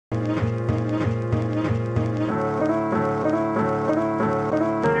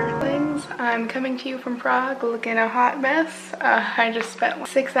I'm coming to you from Prague looking a hot mess. I just spent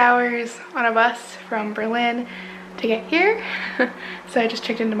 6 hours on a bus from Berlin to get here. So I just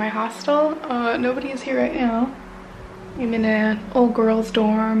checked into my hostel. Nobody is here right now. I'm in an old girls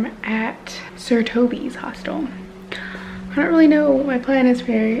dorm at Sir Toby's hostel. I don't really know what my plan is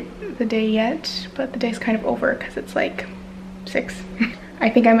for the day yet, but the day's kind of over because it's like 6. I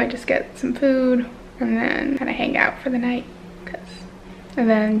think I might just get some food and then kind of hang out for the night, and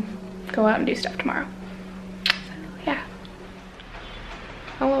then go out and do stuff tomorrow. So yeah.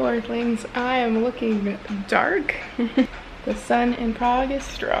 Hello earthlings, I am looking dark. The sun in Prague is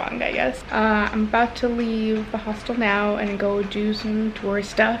strong, I guess. I'm about to leave the hostel now and go do some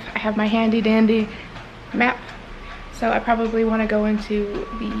tourist stuff. I have my handy dandy map, so I probably want to go into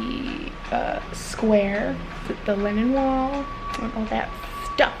the square, the Lenin Wall, and all that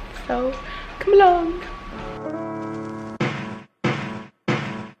stuff. So come along.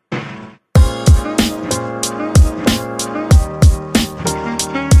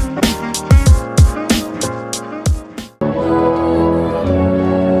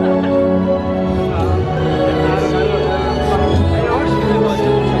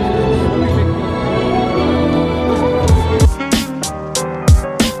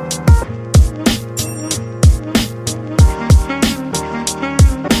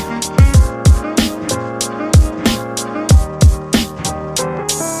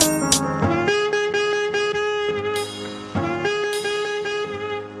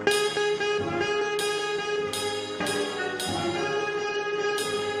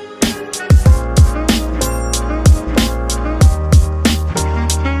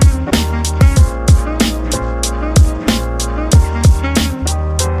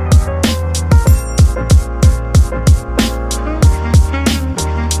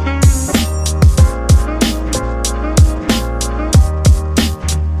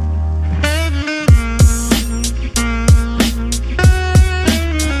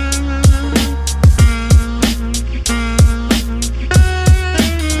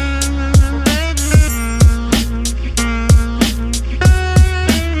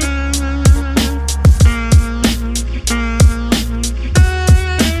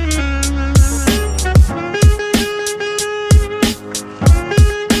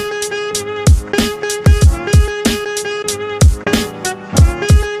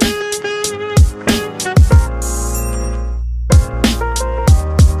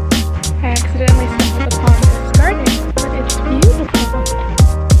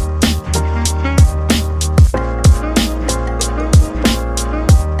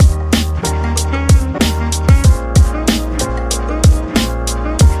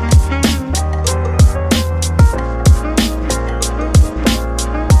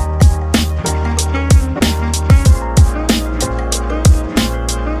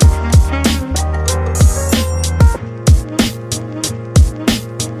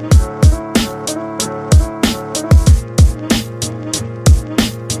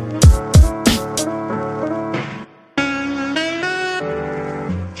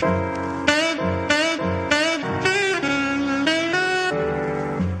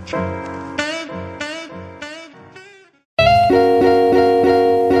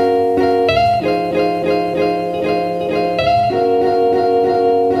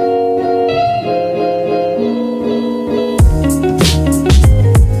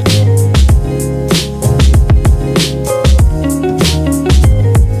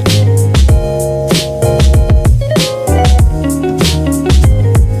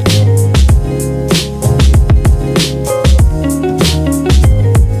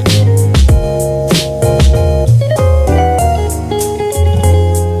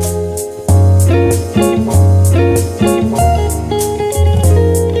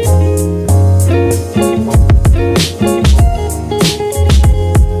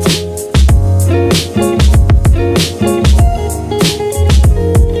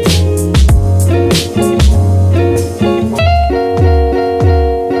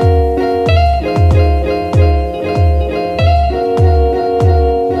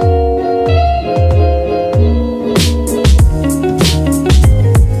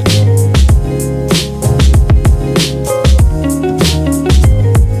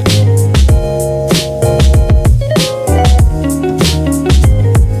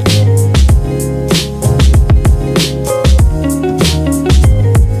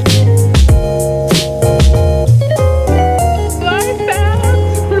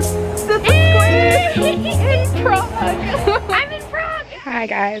 Hi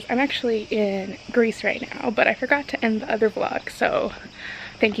guys, I'm actually in Greece right now, but I forgot to end the other vlog, so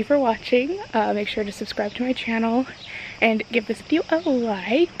thank you for watching. Make sure to subscribe to my channel and give this video a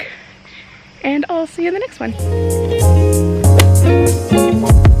like. and I'll see you in the next one.